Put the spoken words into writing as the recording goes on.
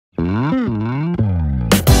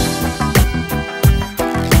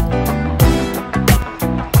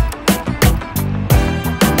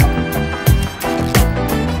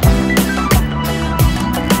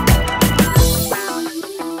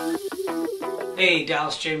Hey,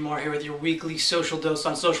 Dallas J. Moore here with your weekly social dose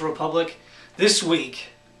on Social Republic. This week,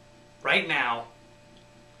 right now,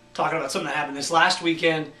 talking about something that happened this last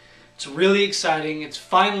weekend. It's really exciting. It's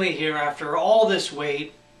finally here after all this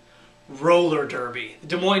wait. Roller derby. The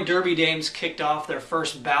Des Moines Derby Dames kicked off their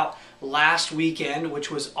first bout last weekend, which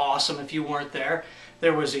was awesome if you weren't there.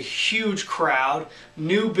 There was a huge crowd,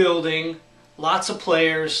 new building, lots of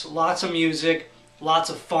players, lots of music, lots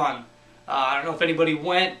of fun. I don't know if anybody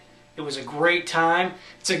went. It was a great time.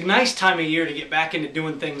 It's a nice time of year to get back into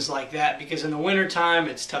doing things like that because in the wintertime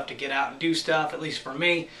it's tough to get out and do stuff, at least for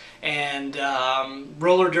me. And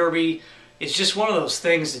roller derby is just one of those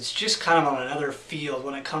things that's just kind of on another field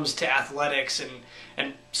when it comes to athletics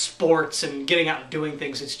and sports and getting out and doing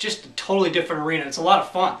things. It's just a totally different arena. It's a lot of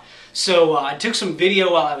fun. So I took some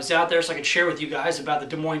video while I was out there so I could share with you guys about the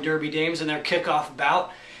Des Moines Derby Dames and their kickoff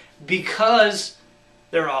bout because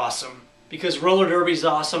they're awesome. Because roller derby is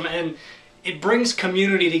awesome and it brings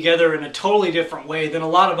community together in a totally different way than a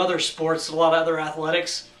lot of other sports, a lot of other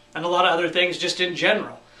athletics, and a lot of other things just in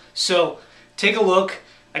general. So take a look.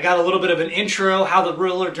 I got a little bit of an intro, how the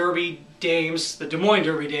roller derby dames, the Des Moines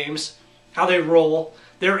Derby Dames, how they roll,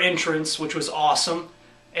 their entrance, which was awesome,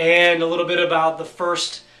 and a little bit about the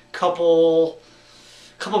first couple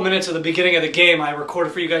minutes of the beginning of the game I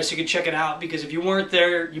recorded for you guys so you could check it out because if you weren't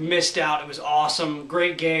there, you missed out. It was awesome.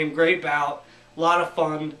 Great game, great bout, a lot of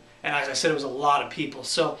fun, and as I said, it was a lot of people.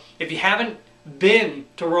 So if you haven't been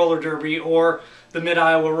to roller derby or the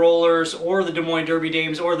Mid-Iowa Rollers or the Des Moines Derby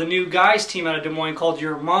Dames or the new guys team out of Des Moines called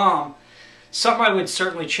Your Mom, something I would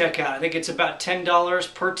certainly check out. I think it's about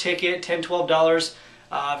 $10 per ticket, $10,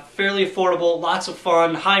 $12, fairly affordable, lots of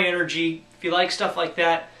fun, high energy. If you like stuff like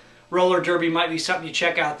that, roller derby might be something you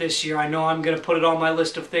check out this year. I know I'm going to put it on my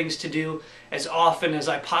list of things to do as often as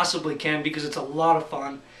I possibly can because it's a lot of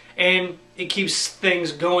fun and it keeps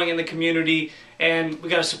things going in the community and we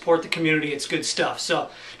got to support the community. It's good stuff. So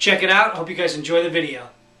check it out. I hope you guys enjoy the video.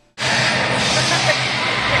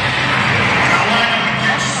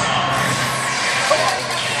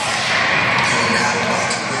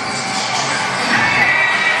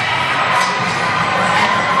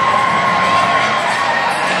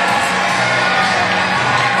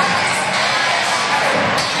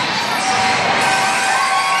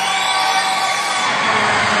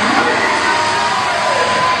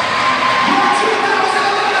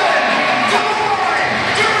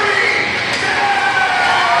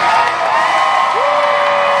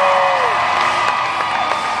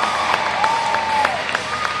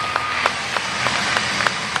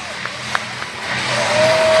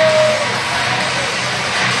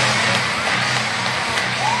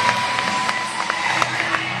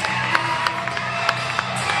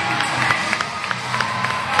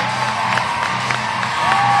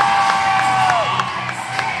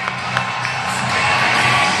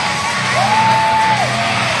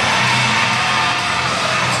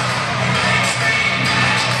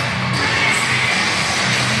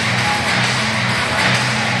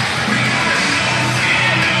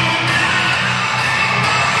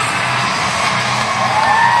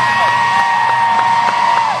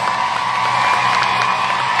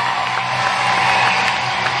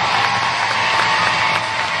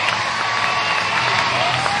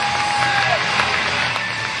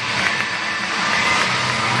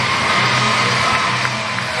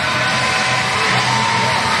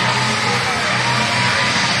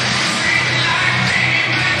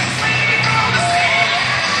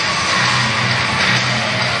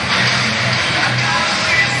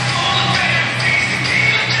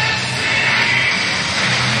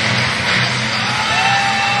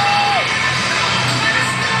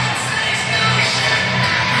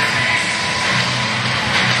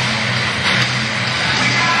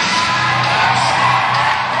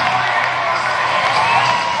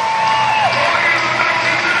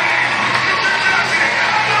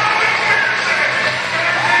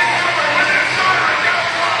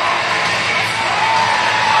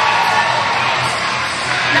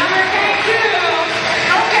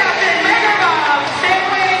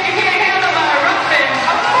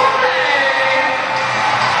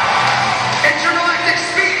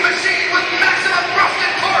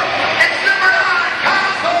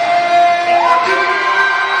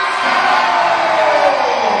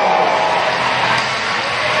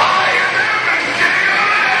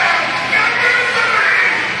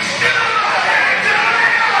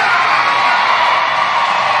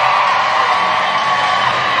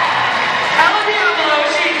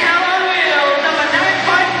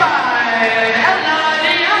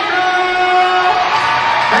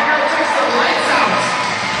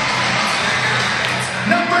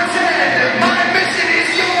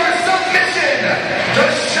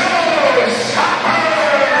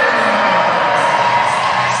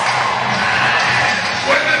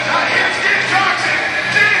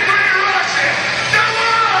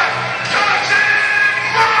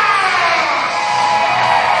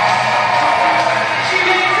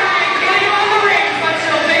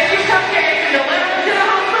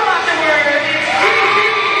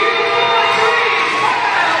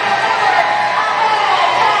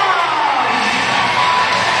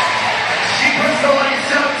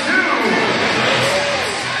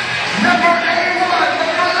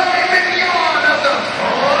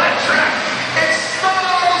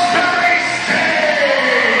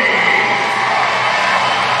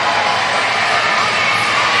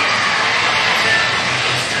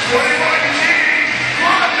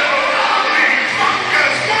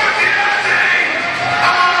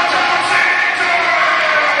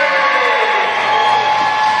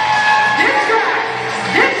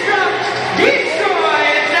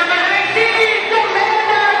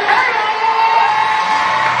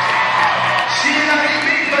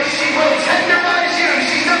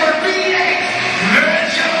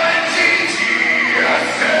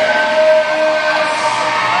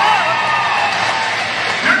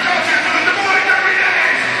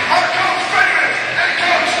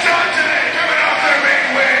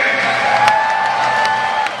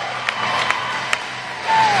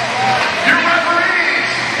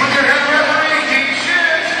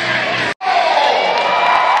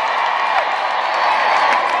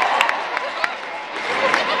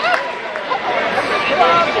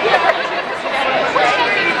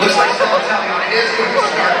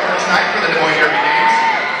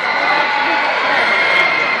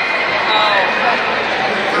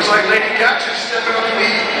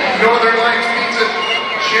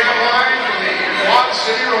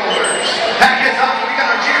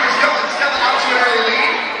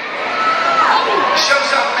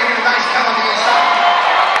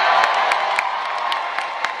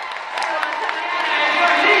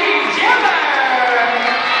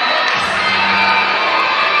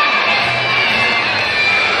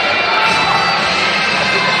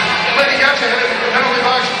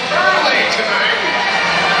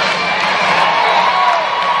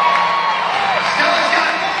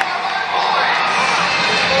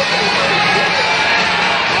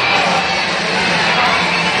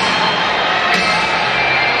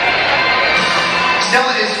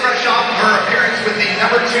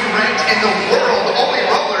 number 2 ranked in the world, only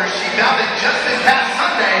roller. She mounted just this past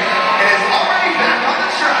Sunday and is already back on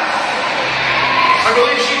the track. I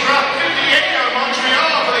believe she dropped 58 on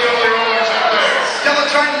Montreal for the only rollers out there. Stella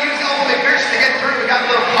trying to use elbow McPherson to get through, but got a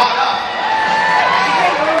little caught up.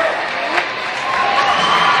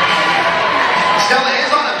 Stella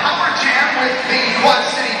is on a power jam with the Quad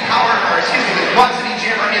City the Quad City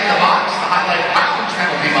Jammer in the box, the highlight pound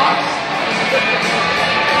penalty box.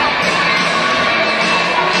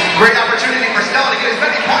 Great opportunity for Stella to get as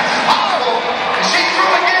many points as possible, and she's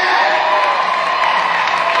through again.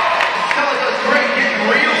 Stella does great, getting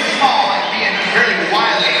real small and being very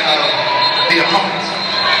wily of the opponent.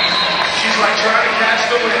 She's like trying to catch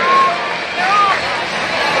the wind.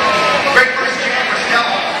 Great first jam for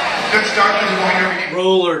Stella. Good start for the Des Moines Derby.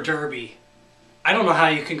 Roller derby. I don't know how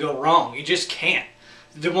you can go wrong. You just can't.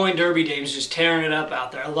 The Des Moines Derby Dames just tearing it up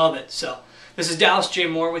out there. I love it. So this is Dallas J.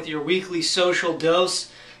 Moore with your weekly social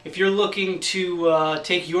dose. If you're looking to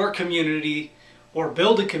take your community or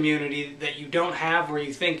build a community that you don't have, or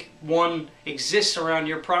you think one exists around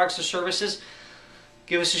your products or services,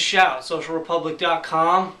 give us a shout.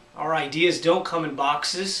 socialrepublic.com. Our ideas don't come in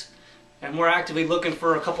boxes, and we're actively looking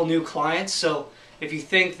for a couple new clients. So if you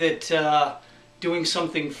think that doing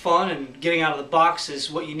something fun and getting out of the box is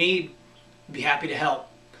what you need, I'd be happy to help.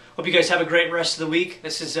 Hope you guys have a great rest of the week.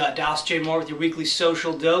 This is Dallas J. Moore with your weekly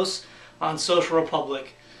social dose on Social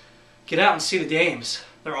Republic. Get out and see the Dames.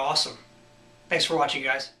 They're awesome. Thanks for watching,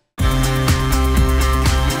 guys.